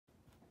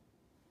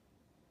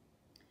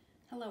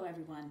Hello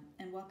everyone,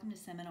 and welcome to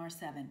Seminar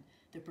 7,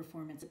 the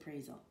Performance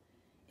Appraisal.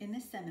 In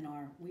this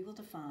seminar, we will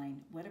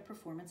define what a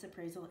performance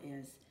appraisal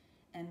is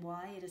and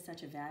why it is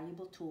such a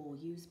valuable tool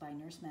used by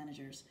nurse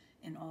managers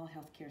in all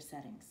healthcare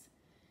settings.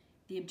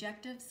 The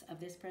objectives of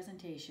this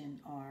presentation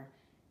are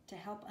to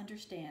help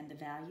understand the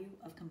value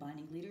of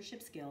combining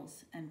leadership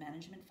skills and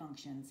management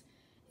functions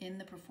in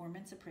the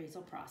performance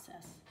appraisal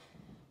process,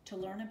 to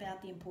learn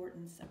about the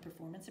importance of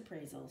performance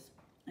appraisals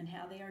and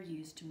how they are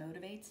used to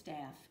motivate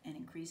staff and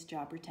increase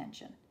job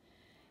retention,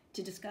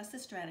 to discuss the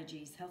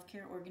strategies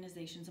healthcare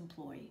organizations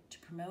employ to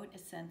promote a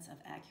sense of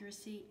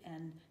accuracy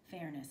and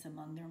fairness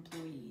among their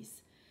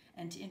employees,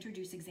 and to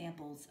introduce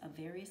examples of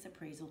various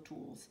appraisal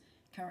tools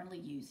currently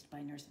used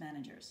by nurse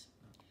managers.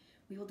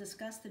 We will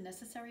discuss the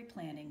necessary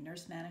planning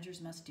nurse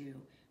managers must do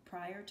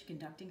prior to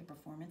conducting a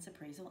performance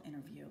appraisal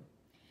interview,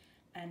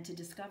 and to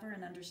discover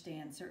and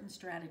understand certain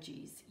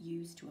strategies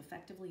used to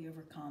effectively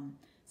overcome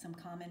some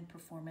common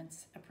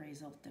performance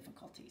appraisal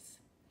difficulties.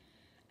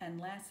 And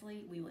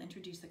lastly, we will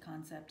introduce the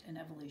concept and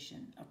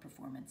evolution of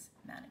performance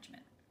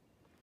management.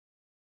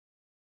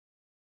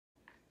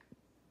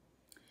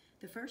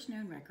 The first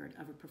known record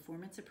of a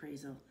performance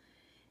appraisal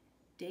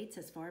dates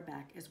as far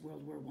back as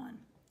World War I.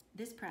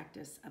 This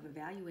practice of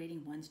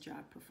evaluating one's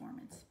job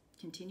performance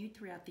continued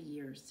throughout the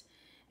years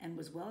and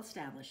was well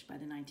established by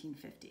the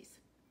 1950s.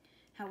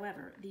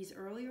 However, these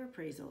earlier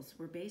appraisals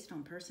were based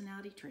on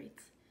personality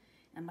traits,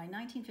 and by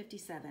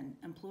 1957,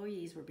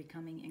 employees were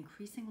becoming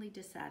increasingly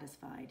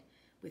dissatisfied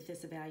with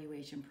this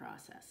evaluation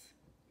process.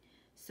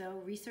 So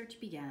research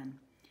began,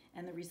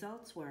 and the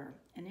results were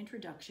an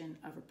introduction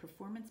of a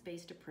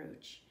performance-based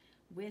approach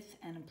with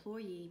an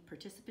employee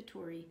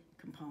participatory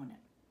component.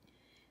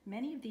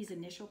 Many of these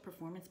initial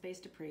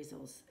performance-based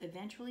appraisals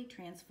eventually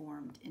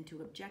transformed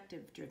into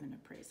objective-driven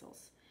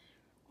appraisals,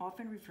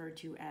 often referred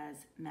to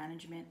as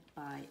management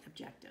by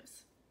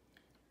objectives.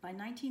 By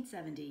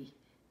 1970,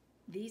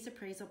 these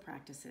appraisal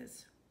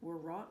practices were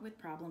wrought with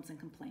problems and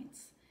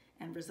complaints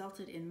and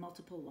resulted in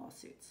multiple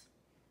lawsuits.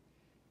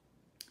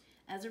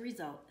 As a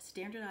result,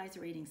 standardized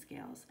rating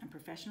scales and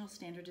professional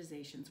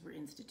standardizations were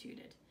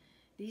instituted.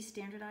 These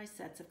standardized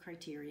sets of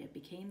criteria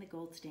became the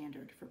gold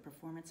standard for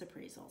performance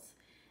appraisals,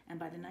 and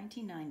by the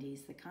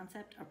 1990s, the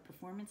concept of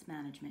performance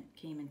management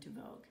came into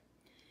vogue.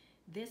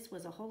 This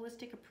was a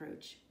holistic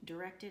approach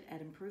directed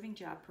at improving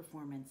job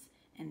performance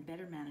and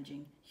better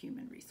managing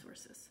human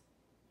resources.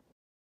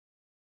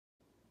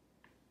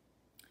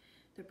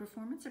 The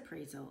performance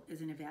appraisal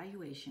is an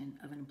evaluation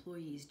of an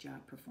employee's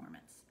job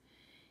performance.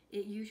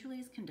 It usually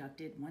is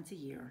conducted once a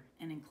year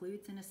and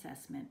includes an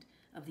assessment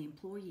of the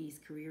employee's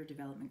career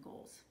development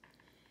goals.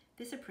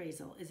 This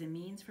appraisal is a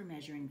means for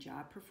measuring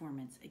job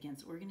performance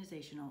against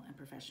organizational and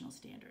professional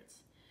standards.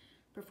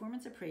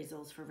 Performance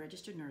appraisals for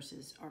registered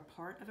nurses are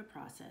part of a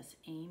process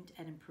aimed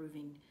at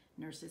improving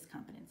nurses'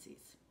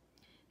 competencies.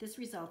 This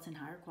results in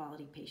higher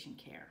quality patient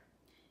care.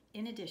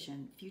 In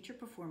addition, future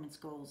performance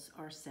goals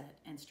are set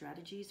and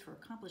strategies for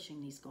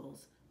accomplishing these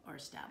goals are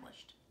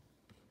established.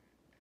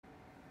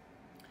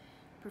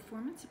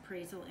 Performance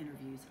appraisal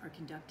interviews are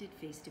conducted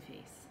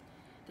face-to-face.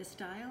 The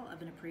style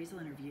of an appraisal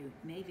interview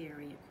may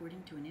vary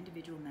according to an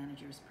individual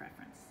manager's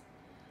preference.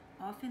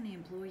 Often the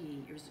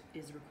employee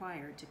is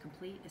required to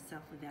complete a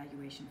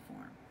self-evaluation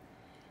form.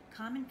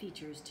 Common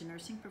features to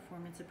nursing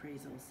performance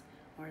appraisals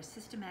are a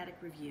systematic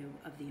review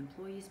of the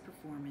employee's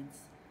performance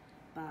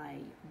by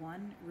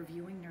 1.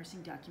 Reviewing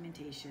nursing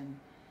documentation,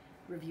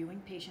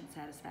 reviewing patient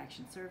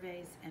satisfaction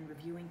surveys, and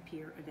reviewing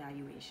peer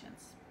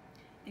evaluations.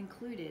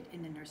 Included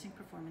in the nursing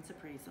performance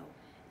appraisal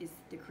is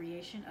the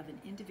creation of an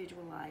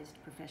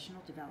individualized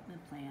professional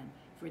development plan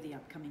for the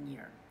upcoming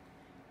year.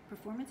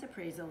 Performance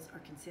appraisals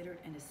are considered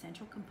an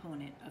essential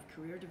component of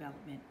career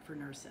development for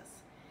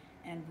nurses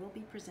and will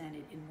be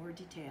presented in more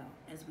detail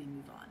as we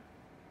move on.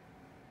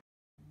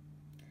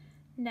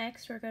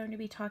 Next, we're going to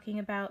be talking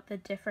about the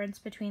difference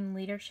between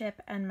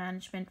leadership and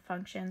management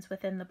functions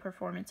within the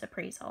performance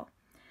appraisal.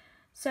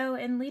 So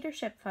in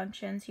leadership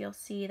functions, you'll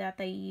see that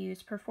they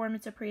use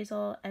performance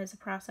appraisal as a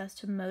process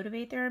to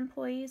motivate their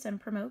employees and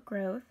promote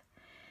growth.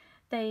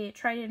 They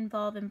try to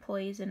involve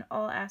employees in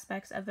all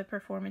aspects of the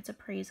performance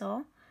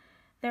appraisal.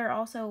 They're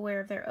also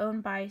aware of their own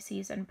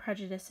biases and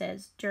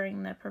prejudices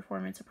during the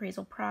performance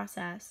appraisal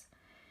process.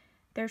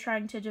 They're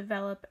trying to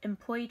develop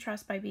employee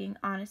trust by being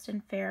honest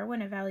and fair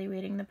when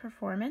evaluating the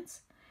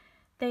performance.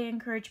 They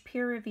encourage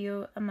peer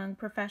review among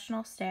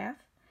professional staff,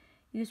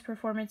 use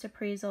performance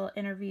appraisal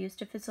interviews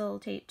to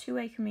facilitate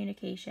two-way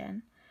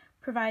communication,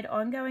 provide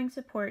ongoing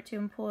support to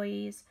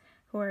employees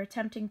who are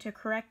attempting to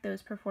correct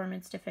those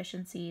performance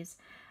deficiencies,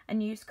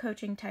 and use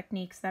coaching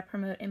techniques that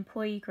promote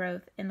employee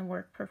growth in the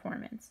work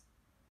performance.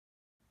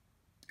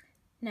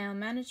 Now,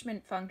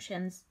 management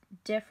functions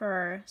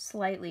differ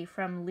slightly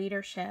from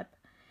leadership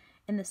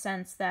in the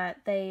sense that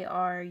they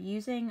are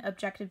using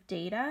objective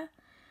data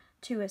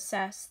to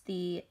assess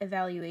the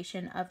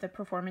evaluation of the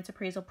performance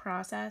appraisal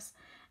process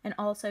and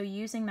also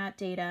using that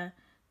data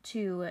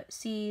to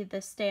see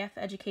the staff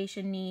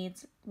education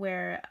needs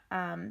where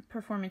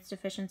performance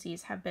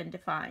deficiencies have been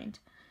defined.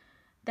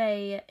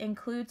 They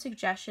include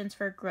suggestions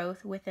for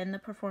growth within the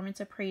performance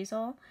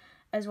appraisal,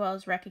 as well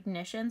as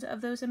recognitions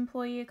of those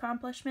employee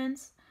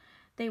accomplishments.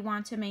 They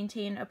want to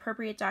maintain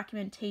appropriate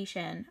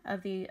documentation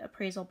of the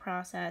appraisal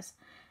process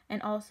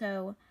and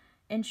also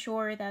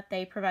ensure that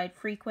they provide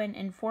frequent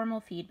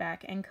informal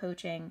feedback and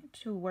coaching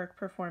to work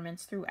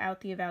performance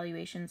throughout the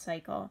evaluation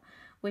cycle,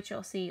 which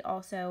you'll see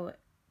also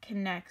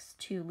connects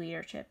to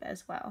leadership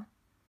as well.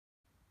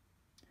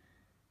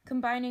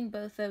 Combining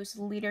both those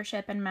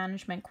leadership and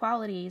management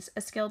qualities,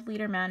 a skilled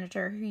leader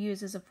manager who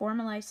uses a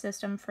formalized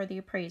system for the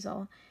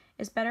appraisal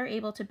is better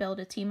able to build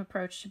a team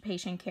approach to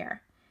patient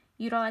care.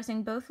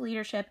 Utilizing both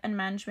leadership and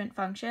management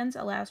functions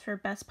allows for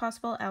best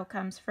possible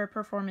outcomes for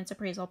performance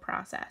appraisal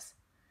process.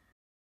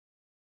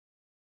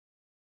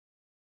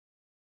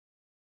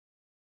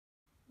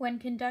 When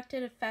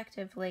conducted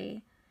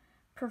effectively,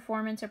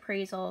 performance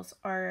appraisals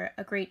are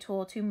a great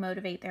tool to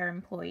motivate their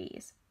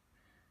employees.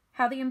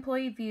 How the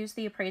employee views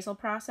the appraisal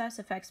process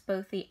affects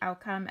both the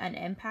outcome and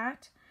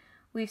impact.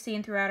 We've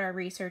seen throughout our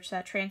research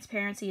that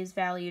transparency is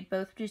valued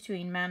both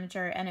between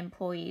manager and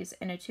employees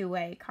in a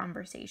two-way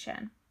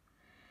conversation.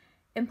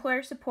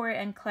 Employer support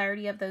and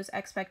clarity of those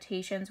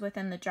expectations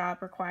within the job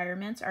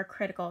requirements are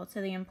critical to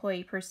the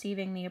employee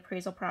perceiving the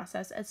appraisal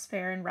process as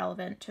fair and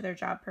relevant to their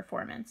job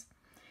performance.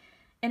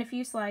 In a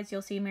few slides,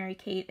 you'll see Mary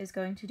Kate is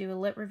going to do a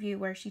lit review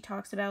where she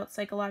talks about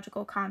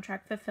psychological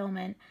contract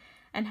fulfillment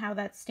and how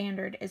that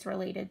standard is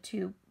related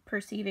to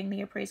perceiving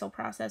the appraisal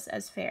process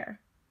as fair.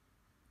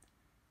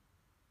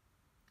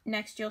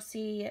 Next, you'll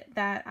see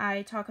that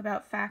I talk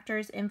about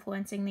factors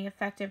influencing the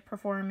effective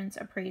performance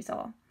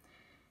appraisal.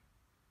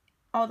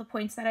 All the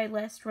points that I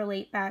list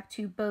relate back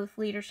to both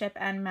leadership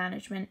and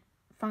management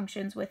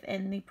functions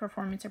within the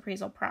performance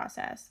appraisal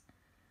process.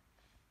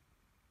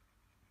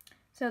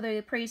 So the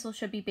appraisal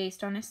should be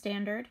based on a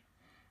standard,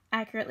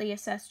 accurately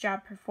assess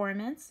job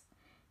performance.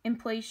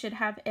 Employees should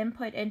have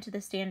input into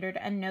the standard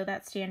and know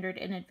that standard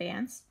in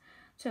advance.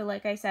 So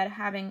like I said,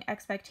 having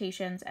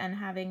expectations and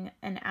having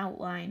an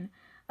outline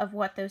of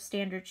what those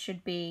standards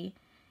should be,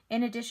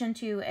 in addition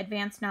to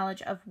advanced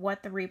knowledge of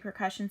what the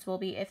repercussions will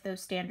be if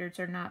those standards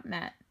are not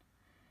met.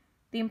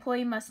 The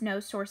employee must know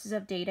sources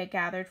of data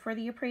gathered for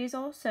the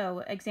appraisal.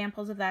 So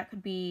examples of that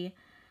could be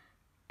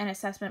an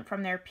assessment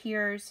from their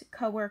peers,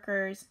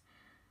 coworkers,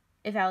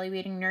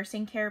 evaluating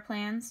nursing care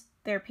plans,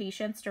 their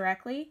patients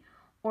directly,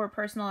 or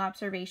personal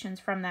observations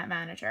from that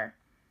manager.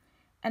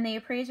 And the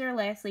appraiser,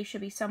 lastly,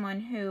 should be someone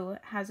who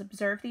has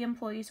observed the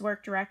employee's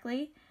work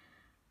directly,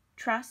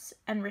 trusts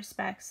and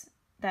respects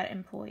that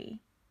employee.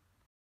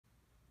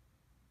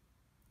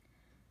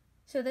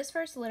 So this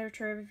first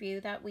literature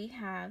review that we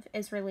have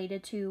is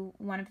related to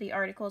one of the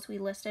articles we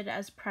listed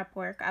as prep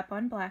work up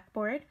on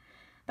Blackboard.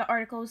 The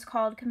article is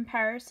called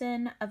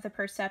Comparison of the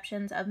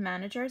Perceptions of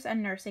Managers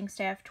and Nursing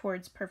Staff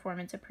Towards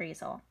Performance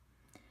Appraisal.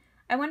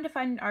 I wanted to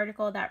find an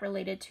article that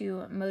related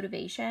to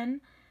motivation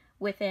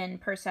within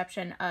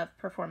perception of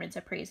performance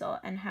appraisal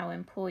and how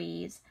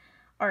employees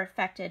are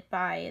affected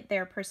by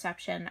their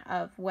perception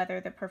of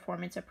whether the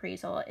performance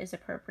appraisal is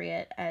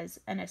appropriate as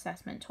an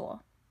assessment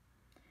tool.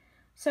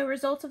 So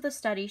results of the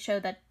study show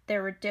that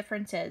there were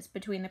differences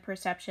between the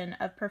perception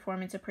of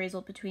performance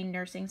appraisal between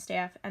nursing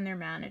staff and their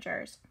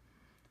managers.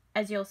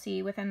 As you'll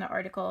see within the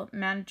article,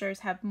 managers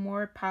have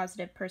more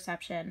positive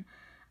perception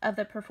of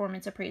the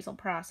performance appraisal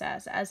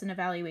process as an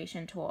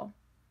evaluation tool.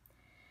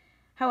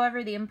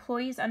 However, the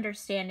employee's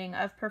understanding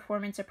of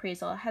performance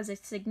appraisal has a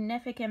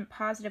significant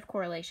positive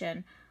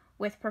correlation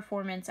with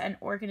performance and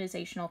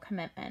organizational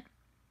commitment.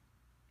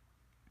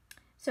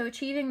 So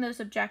achieving those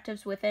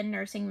objectives within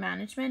nursing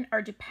management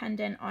are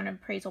dependent on an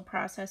appraisal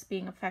process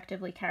being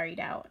effectively carried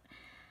out.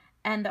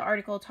 And the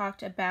article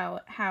talked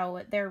about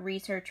how their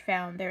research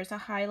found there's a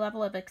high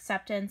level of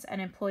acceptance and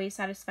employee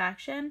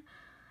satisfaction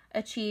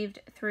achieved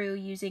through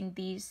using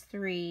these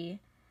three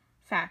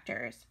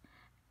factors: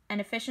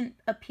 an efficient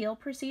appeal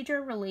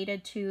procedure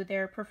related to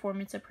their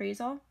performance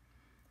appraisal,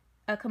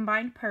 a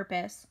combined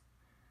purpose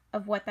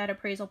of what that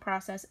appraisal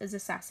process is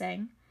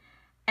assessing,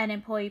 and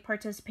employee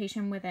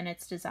participation within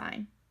its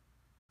design.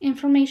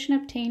 Information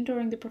obtained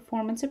during the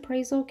performance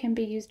appraisal can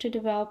be used to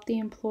develop the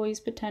employee's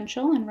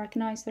potential and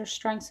recognize their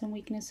strengths and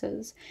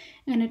weaknesses,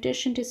 in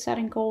addition to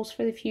setting goals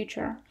for the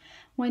future.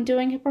 When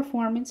doing a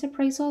performance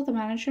appraisal, the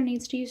manager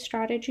needs to use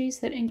strategies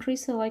that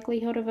increase the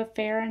likelihood of a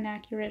fair and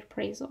accurate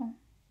appraisal.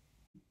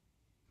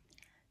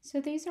 So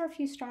these are a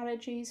few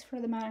strategies for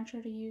the manager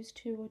to use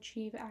to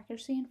achieve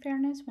accuracy and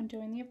fairness when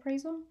doing the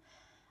appraisal.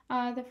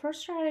 The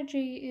first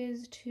strategy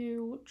is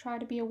to try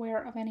to be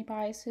aware of any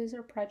biases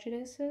or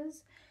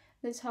prejudices.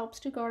 This helps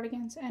to guard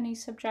against any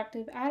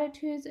subjective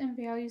attitudes and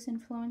values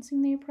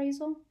influencing the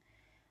appraisal.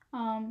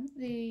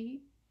 The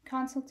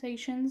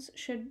consultations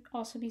should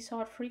also be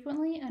sought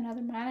frequently.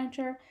 Another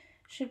manager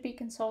should be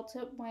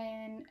consulted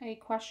when a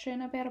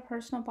question about a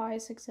personal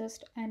bias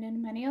exists, and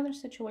in many other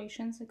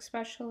situations,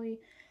 especially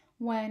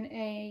when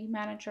a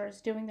manager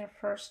is doing their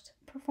first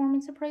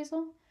performance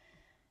appraisal.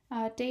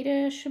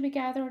 Data should be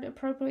gathered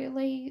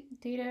appropriately.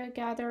 Data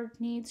gathered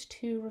needs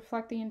to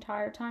reflect the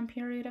entire time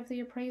period of the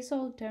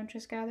appraisal. Don't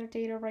just gather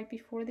data right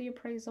before the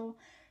appraisal,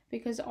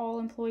 because all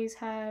employees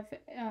have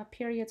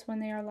periods when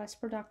they are less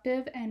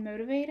productive and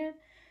motivated,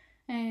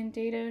 and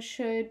data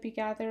should be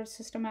gathered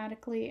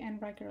systematically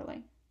and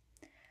regularly.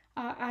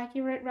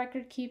 Accurate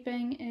record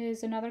keeping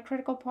is another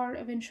critical part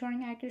of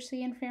ensuring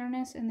accuracy and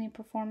fairness in the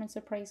performance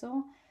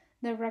appraisal.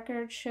 The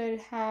record should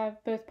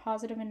have both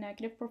positive and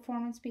negative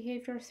performance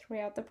behavior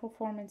throughout the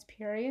performance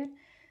period.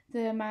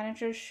 The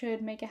manager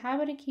should make a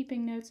habit of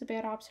keeping notes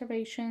about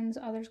observations,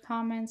 others'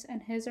 comments,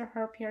 and his or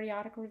her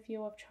periodic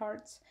review of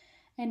charts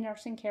and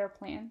nursing care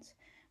plans.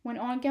 When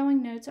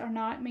ongoing notes are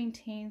not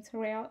maintained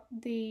throughout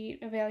the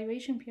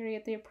evaluation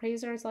period, the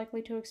appraiser is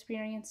likely to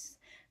experience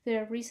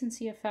the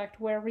recency effect,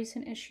 where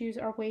recent issues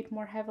are weighed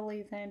more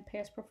heavily than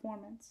past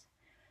performance.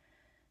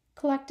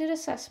 Collected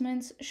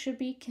assessments should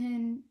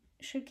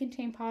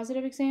contain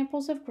positive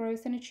examples of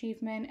growth and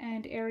achievement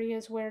and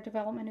areas where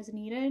development is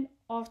needed.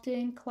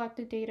 Often,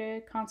 collected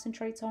data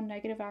concentrates on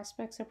negative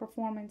aspects of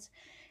performance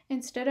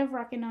instead of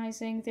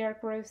recognizing their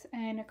growth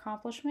and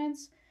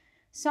accomplishments.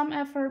 Some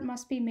effort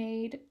must be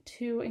made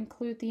to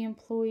include the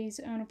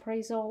employee's own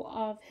appraisal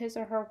of his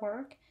or her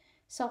work.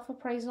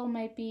 Self-appraisal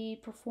may be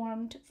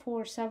performed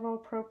for several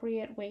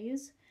appropriate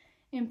ways.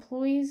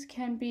 Employees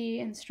can be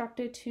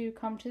instructed to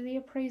come to the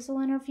appraisal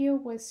interview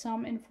with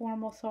some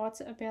informal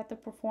thoughts about the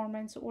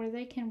performance, or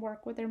they can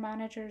work with their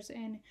managers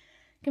in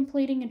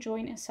completing a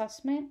joint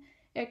assessment.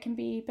 It can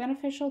be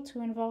beneficial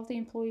to involve the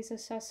employees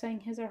assessing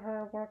his or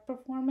her work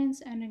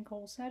performance and in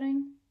goal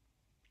setting.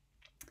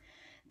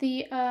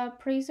 The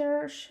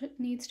appraiser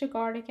needs to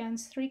guard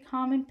against 3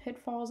 common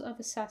pitfalls of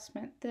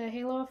assessment: the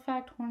halo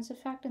effect, Horn's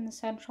effect, and the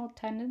central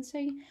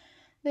tendency.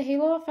 The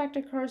halo effect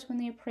occurs when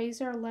the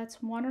appraiser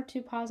lets 1 or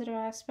 2 positive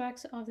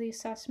aspects of the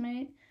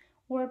assessment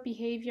or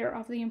behavior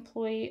of the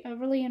employee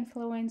overly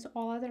influence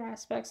all other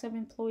aspects of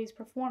employee's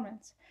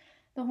performance.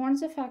 The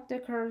Horn's effect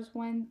occurs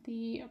when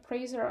the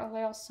appraiser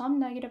allows some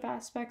negative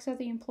aspects of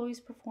the employee's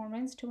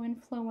performance to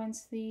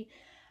influence the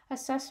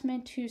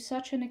assessment to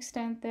such an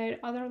extent that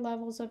other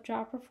levels of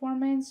job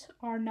performance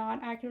are not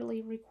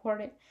accurately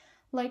recorded.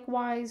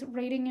 Likewise,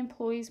 rating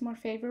employees more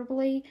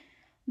favorably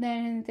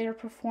than their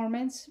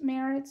performance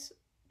merits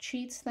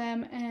cheats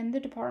them and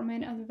the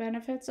department of the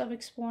benefits of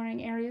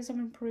exploring areas of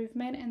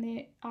improvement and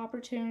the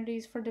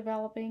opportunities for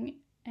developing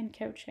and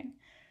coaching.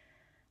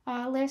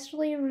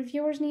 Lastly,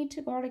 reviewers need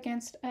to guard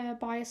against a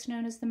bias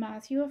known as the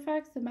Matthew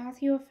effect. The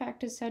Matthew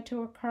effect is said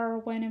to occur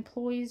when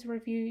employees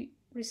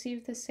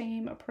receive the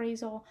same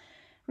appraisal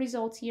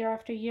results year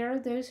after year.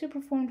 Those who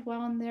performed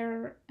well in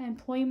their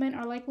employment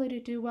are likely to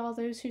do well.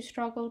 Those who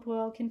struggled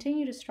will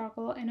continue to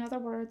struggle. In other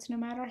words, no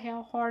matter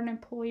how hard an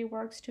employee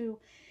works to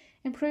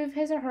improve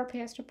his or her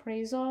past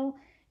appraisal,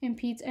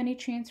 impedes any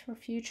chance for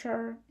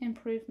future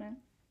improvement.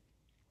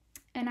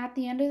 And at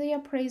the end of the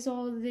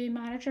appraisal, the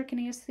manager can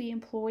ask the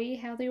employee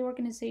how the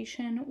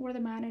organization or the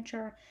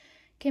manager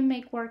can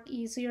make work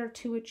easier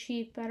to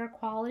achieve better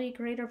quality,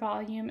 greater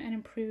volume, and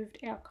improved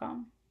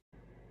outcome.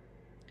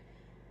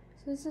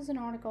 So this is an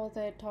article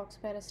that talks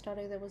about a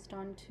study that was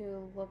done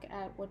to look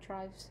at what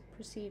drives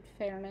perceived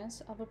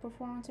fairness of a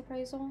performance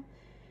appraisal.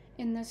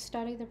 In this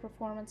study, the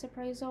performance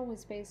appraisal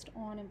was based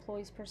on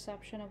employees'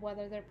 perception of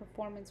whether their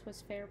performance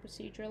was fair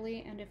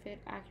procedurally and if it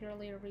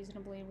accurately or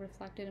reasonably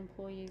reflected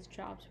employees'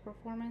 jobs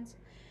performance.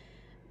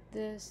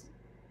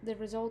 The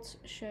results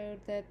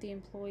showed that the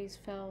employees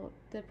felt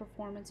the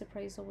performance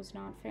appraisal was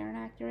not fair and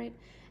accurate,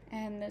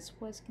 and this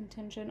was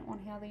contingent on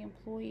how the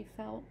employee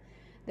felt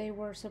they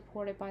were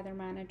supported by their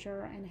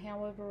manager and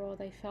how overall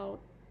they felt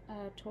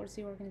towards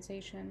the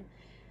organization.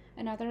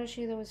 Another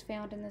issue that was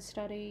found in the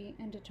study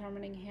in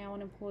determining how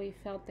an employee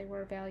felt they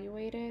were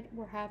evaluated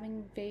were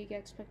having vague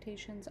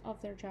expectations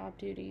of their job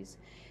duties.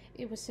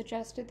 It was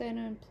suggested that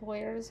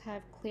employers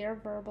have clear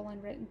verbal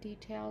and written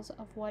details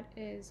of what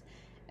is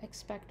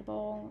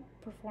expectable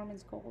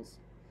performance goals.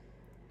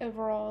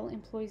 Overall,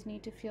 employees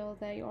need to feel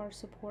they are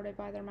supported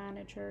by their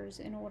managers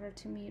in order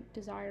to meet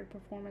desired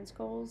performance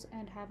goals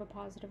and have a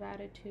positive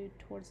attitude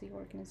towards the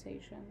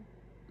organization.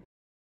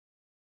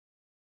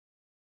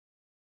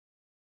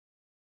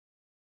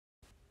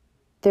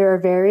 There are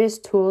various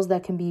tools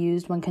that can be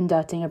used when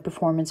conducting a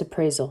performance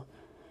appraisal.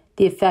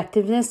 The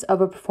effectiveness of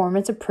a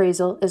performance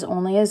appraisal is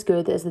only as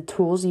good as the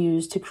tools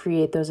used to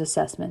create those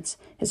assessments,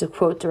 is a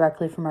quote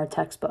directly from our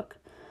textbook.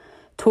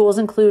 Tools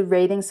include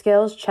rating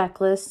scales,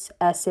 checklists,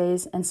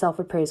 essays, and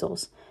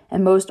self-appraisals,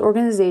 and most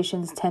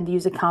organizations tend to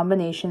use a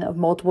combination of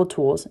multiple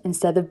tools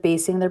instead of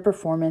basing their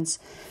performance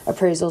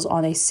appraisals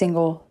on a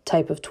single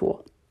type of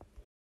tool.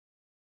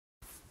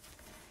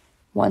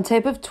 One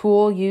type of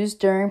tool used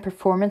during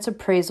performance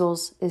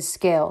appraisals is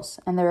scales,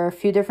 and there are a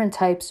few different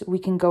types we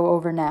can go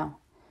over now.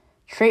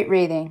 Trait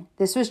rating.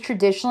 This was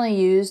traditionally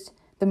used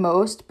the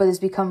most, but has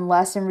become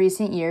less in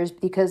recent years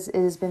because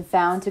it has been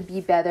found to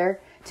be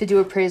better to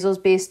do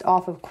appraisals based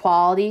off of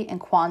quality and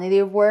quantity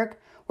of work,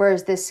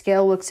 whereas this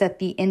scale looks at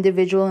the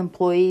individual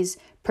employee's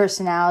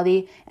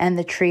personality and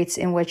the traits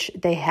in which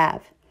they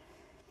have.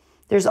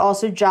 There's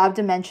also job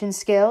dimension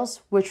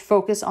scales, which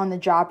focus on the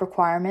job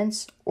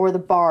requirements, or the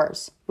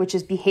BARS, which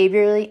is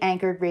behaviorally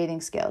anchored rating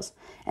scales.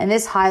 And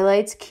this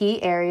highlights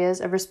key areas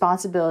of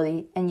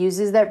responsibility and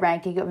uses that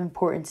ranking of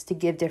importance to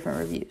give different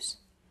reviews.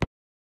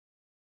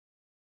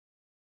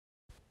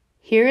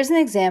 Here is an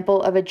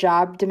example of a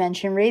job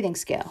dimension rating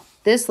scale.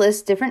 This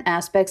lists different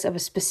aspects of a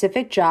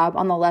specific job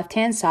on the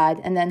left-hand side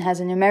and then has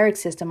a numeric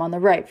system on the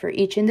right for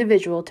each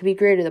individual to be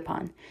graded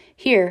upon.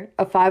 Here,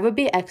 a 5 would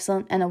be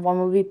excellent and a 1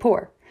 would be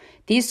poor.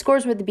 These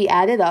scores would be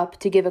added up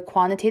to give a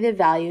quantitative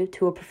value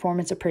to a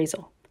performance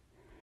appraisal.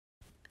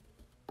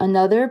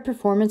 Another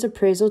performance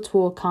appraisal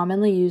tool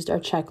commonly used are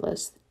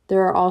checklists.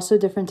 There are also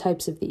different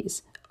types of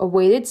these. A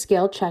weighted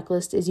scale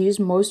checklist is used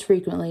most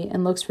frequently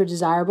and looks for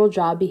desirable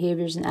job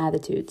behaviors and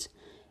attitudes.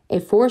 A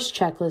force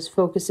checklist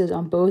focuses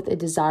on both a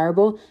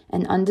desirable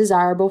and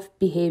undesirable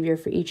behavior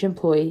for each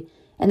employee,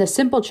 and a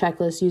simple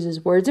checklist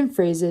uses words and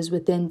phrases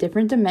within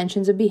different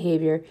dimensions of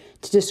behavior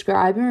to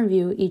describe and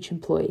review each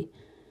employee.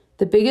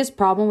 The biggest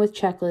problem with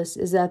checklists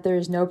is that there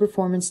is no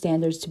performance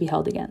standards to be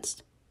held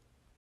against.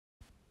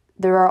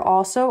 There are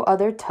also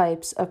other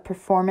types of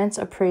performance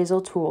appraisal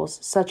tools,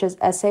 such as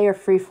essay or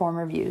free-form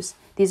reviews.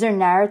 These are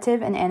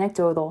narrative and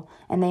anecdotal,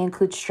 and they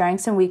include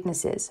strengths and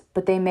weaknesses,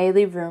 but they may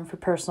leave room for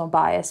personal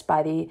bias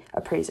by the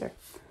appraiser.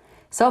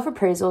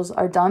 Self-appraisals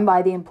are done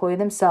by the employee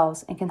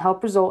themselves and can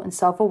help result in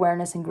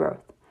self-awareness and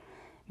growth.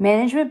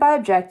 Management by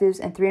objectives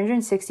and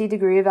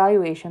 360-degree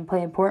evaluation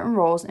play important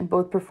roles in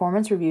both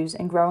performance reviews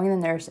and growing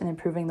the nurse and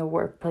improving the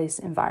workplace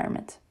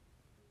environment.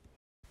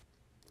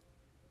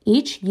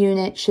 Each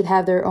unit should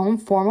have their own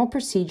formal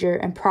procedure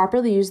and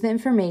properly use the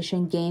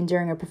information gained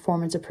during a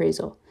performance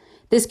appraisal.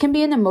 This can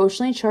be an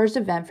emotionally charged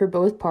event for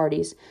both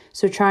parties,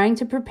 so trying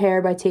to prepare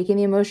by taking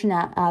the emotion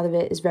out of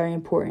it is very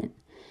important.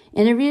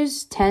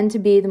 Interviews tend to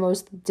be the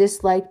most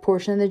disliked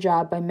portion of the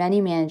job by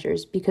many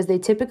managers because they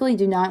typically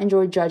do not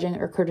enjoy judging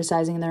or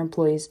criticizing their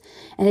employees,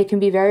 and it can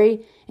be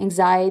very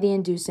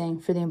anxiety-inducing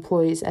for the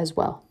employees as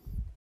well.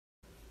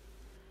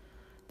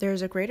 There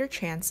is a greater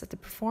chance that the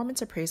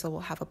performance appraisal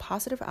will have a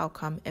positive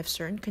outcome if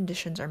certain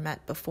conditions are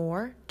met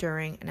before,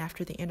 during, and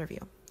after the interview.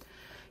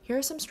 Here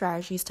are some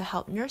strategies to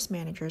help nurse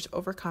managers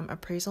overcome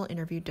appraisal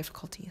interview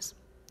difficulties.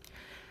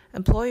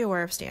 Employee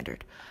aware of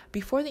standard.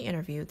 Before the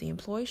interview, the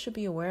employee should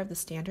be aware of the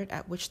standard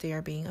at which they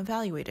are being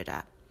evaluated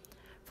at.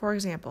 For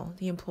example,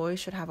 the employee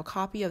should have a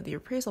copy of the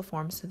appraisal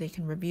form so they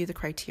can review the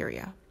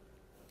criteria.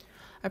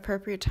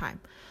 Appropriate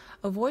time.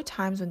 Avoid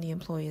times when the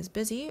employee is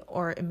busy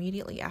or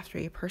immediately after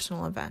a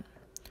personal event.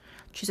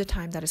 Choose a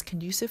time that is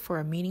conducive for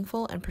a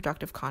meaningful and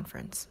productive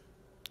conference.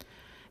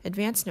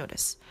 Advance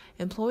notice.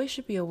 Employees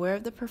should be aware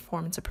of the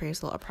performance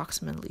appraisal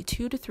approximately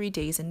 2 to 3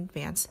 days in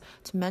advance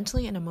to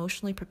mentally and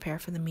emotionally prepare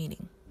for the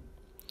meeting.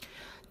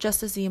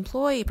 Just as the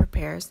employee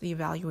prepares, the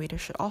evaluator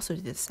should also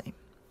do the same.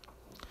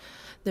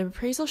 The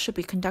appraisal should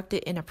be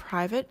conducted in a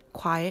private,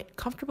 quiet,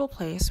 comfortable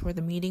place where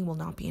the meeting will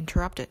not be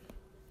interrupted.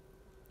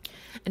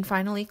 And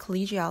finally,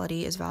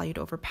 collegiality is valued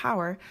over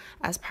power,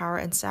 as power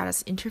and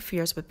status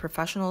interferes with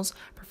professionals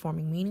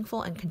performing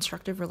meaningful and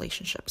constructive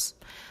relationships.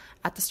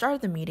 At the start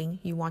of the meeting,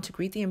 you want to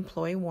greet the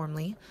employee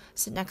warmly,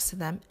 sit next to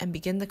them, and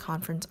begin the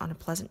conference on a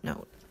pleasant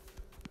note.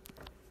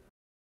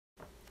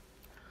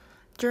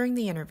 During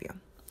the interview,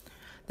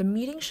 the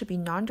meeting should be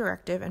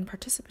non-directive and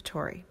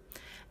participatory.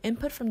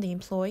 Input from the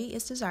employee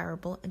is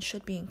desirable and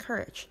should be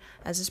encouraged,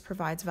 as this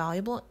provides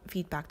valuable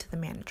feedback to the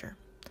manager.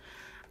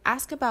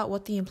 Ask about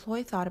what the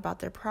employee thought about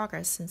their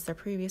progress since their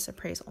previous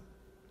appraisal.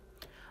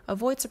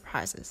 Avoid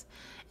surprises.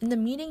 In the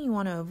meeting, you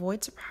want to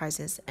avoid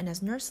surprises, and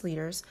as nurse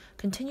leaders,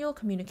 continual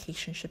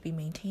communication should be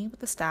maintained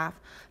with the staff,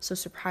 so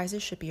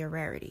surprises should be a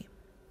rarity.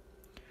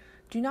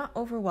 Do not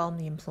overwhelm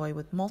the employee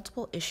with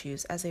multiple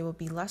issues, as they will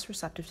be less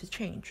receptive to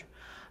change.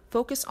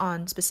 Focus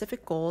on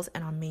specific goals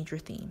and on major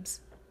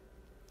themes.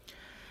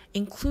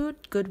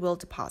 Include goodwill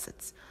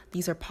deposits.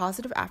 These are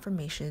positive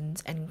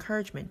affirmations and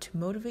encouragement to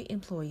motivate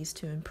employees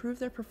to improve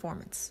their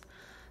performance.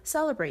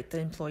 Celebrate the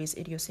employee's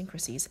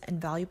idiosyncrasies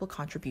and valuable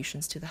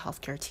contributions to the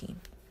healthcare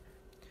team.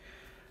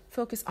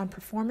 Focus on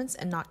performance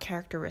and not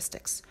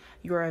characteristics.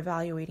 You are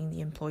evaluating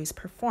the employee's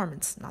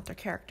performance, not their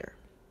character.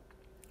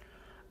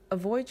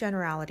 Avoid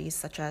generalities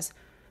such as,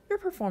 your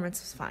performance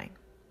was fine.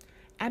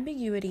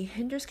 Ambiguity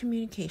hinders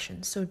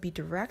communication, so be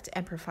direct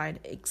and provide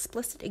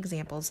explicit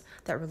examples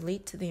that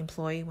relate to the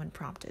employee when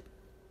prompted.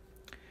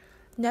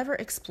 Never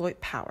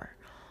exploit power.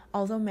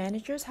 Although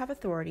managers have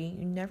authority,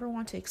 you never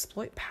want to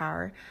exploit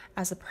power,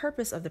 as the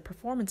purpose of the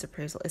performance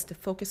appraisal is to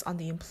focus on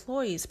the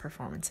employee's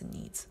performance and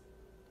needs.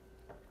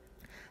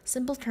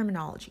 Simple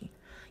terminology.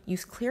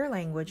 Use clear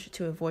language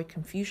to avoid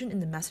confusion in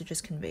the messages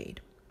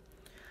conveyed.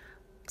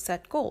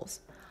 Set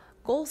goals.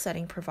 Goal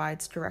setting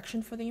provides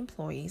direction for the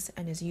employees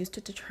and is used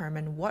to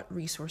determine what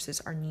resources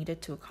are needed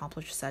to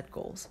accomplish said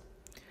goals.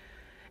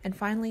 And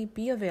finally,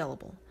 be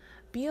available.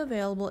 Be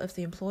available if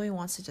the employee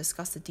wants to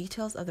discuss the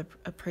details of the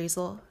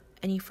appraisal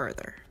any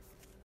further.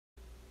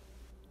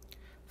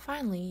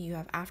 Finally, you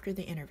have after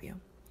the interview.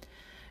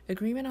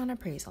 Agreement on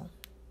appraisal.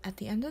 At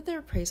the end of the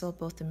appraisal,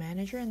 both the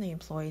manager and the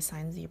employee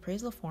signs the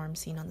appraisal form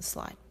seen on the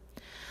slide.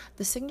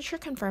 The signature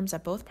confirms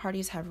that both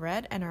parties have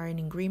read and are in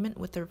agreement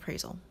with the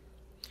appraisal.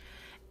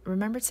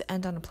 Remember to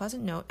end on a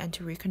pleasant note and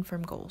to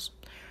reconfirm goals.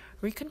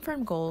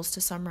 Reconfirm goals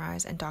to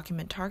summarize and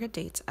document target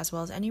dates as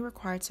well as any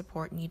required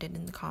support needed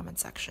in the comment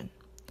section.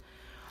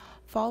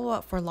 Follow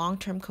up for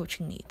long-term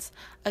coaching needs.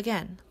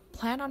 Again,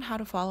 plan on how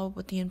to follow up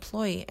with the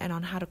employee and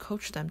on how to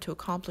coach them to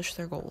accomplish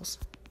their goals.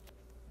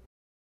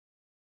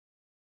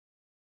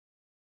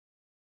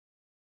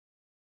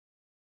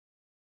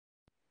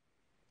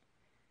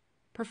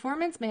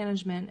 Performance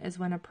management is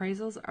when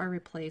appraisals are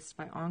replaced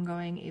by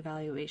ongoing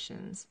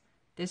evaluations.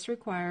 This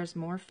requires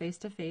more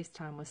face-to-face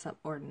time with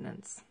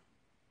subordinates.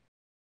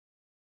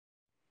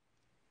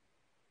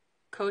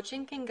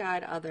 Coaching can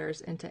guide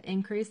others into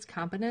increased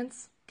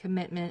competence,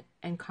 commitment,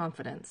 and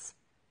confidence.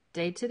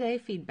 Day-to-day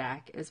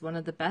feedback is one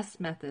of the best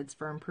methods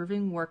for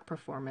improving work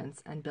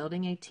performance and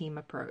building a team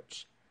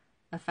approach.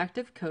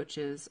 Effective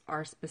coaches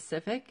are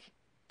specific,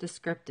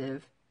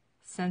 descriptive,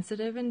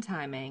 sensitive in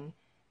timing,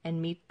 and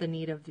meet the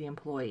need of the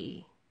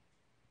employee.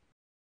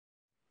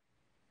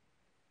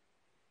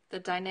 The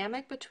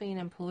dynamic between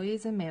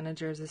employees and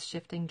managers is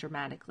shifting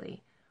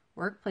dramatically.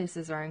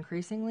 Workplaces are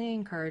increasingly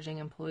encouraging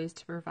employees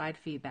to provide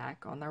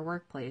feedback on their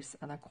workplace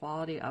and the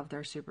quality of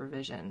their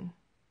supervision.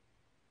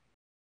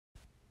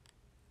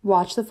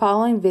 Watch the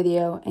following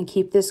video and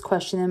keep this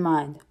question in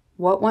mind.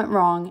 What went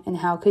wrong and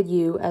how could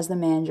you, as the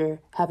manager,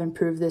 have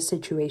improved this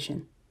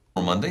situation?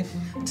 On Monday?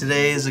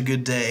 Today is a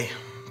good day.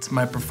 It's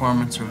my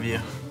performance review.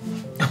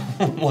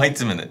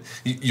 Wait a minute.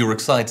 You're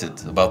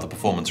excited about the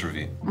performance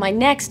review? My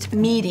next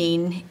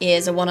meeting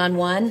is a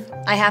one-on-one.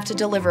 I have to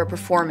deliver a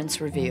performance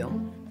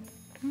review.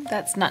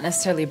 That's not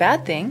necessarily a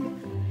bad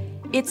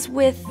thing. It's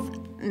with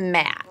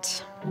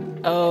Matt.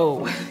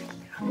 Oh,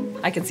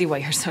 I can see why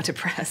you're so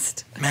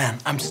depressed. Man,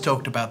 I'm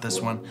stoked about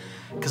this one.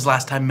 Because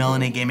last time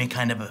Melanie gave me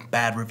kind of a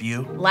bad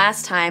review.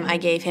 Last time I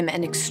gave him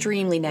an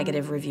extremely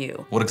negative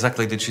review. What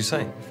exactly did she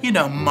say? You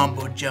know,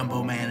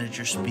 mumbo-jumbo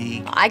manager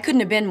speak. I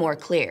couldn't have been more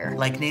clear.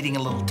 Like needing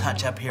a little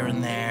touch-up here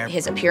and there.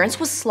 His appearance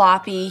was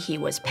sloppy, he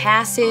was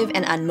passive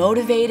and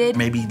unmotivated.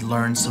 Maybe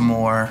learn some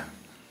more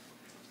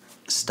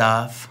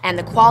stuff. And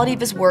the quality of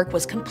his work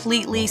was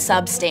completely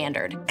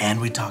substandard.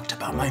 And we talked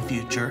about my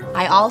future.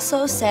 I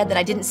also said that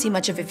I didn't see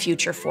much of a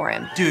future for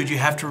him. Dude, you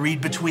have to read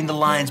between the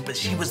lines, but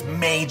she was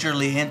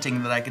majorly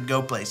hinting that I could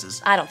go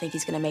places. I don't think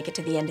he's gonna make it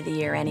to the end of the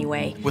year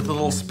anyway. With a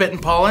little spit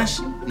and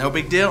polish? No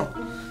big deal.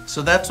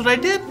 So that's what I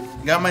did.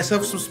 Got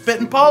myself some spit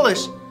and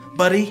polish.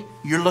 Buddy,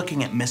 you're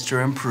looking at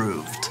Mr.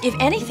 Improved. If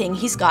anything,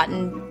 he's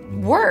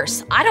gotten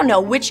worse. I don't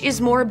know which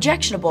is more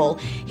objectionable,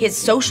 his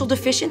social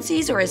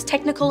deficiencies or his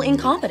technical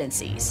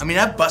incompetencies. I mean,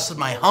 I busted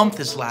my hump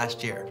this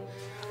last year.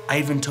 I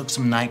even took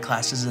some night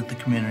classes at the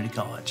community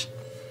college.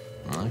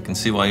 I can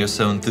see why you're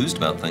so enthused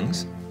about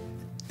things.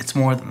 It's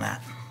more than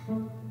that.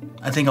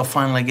 I think I'll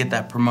finally get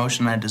that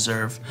promotion I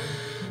deserve.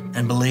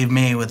 And believe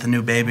me, with a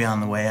new baby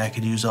on the way, I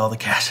could use all the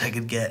cash I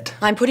could get.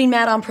 I'm putting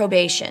Matt on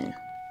probation.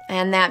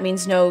 And that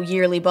means no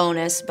yearly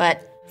bonus,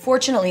 but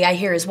fortunately I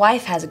hear his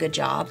wife has a good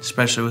job.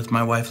 Especially with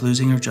my wife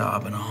losing her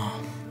job and all.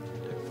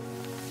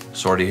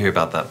 Sorry to hear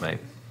about that, mate.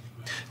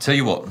 Tell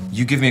you what,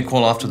 you give me a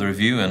call after the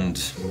review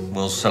and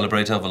we'll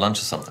celebrate over lunch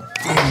or something.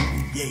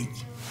 Yay.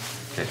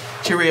 Okay.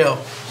 Cheerio.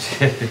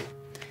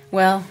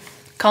 Well,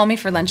 call me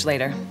for lunch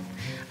later.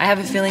 I have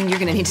a feeling you're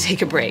gonna need to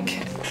take a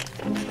break.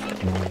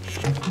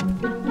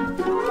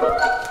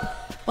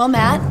 Well,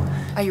 Matt,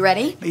 are you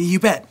ready? You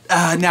bet.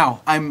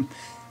 Now, I'm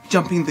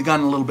jumping the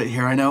gun a little bit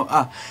here, I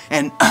know.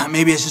 And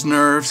maybe it's just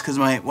nerves because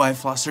my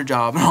wife lost her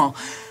job and all.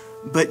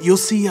 But you'll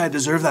see I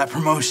deserve that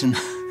promotion.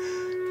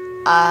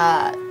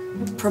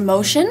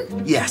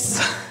 Promotion?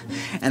 Yes.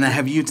 And I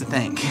have you to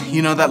thank.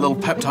 You know that little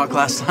pep talk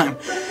last time?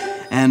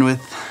 And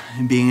with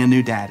being a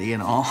new daddy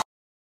and all.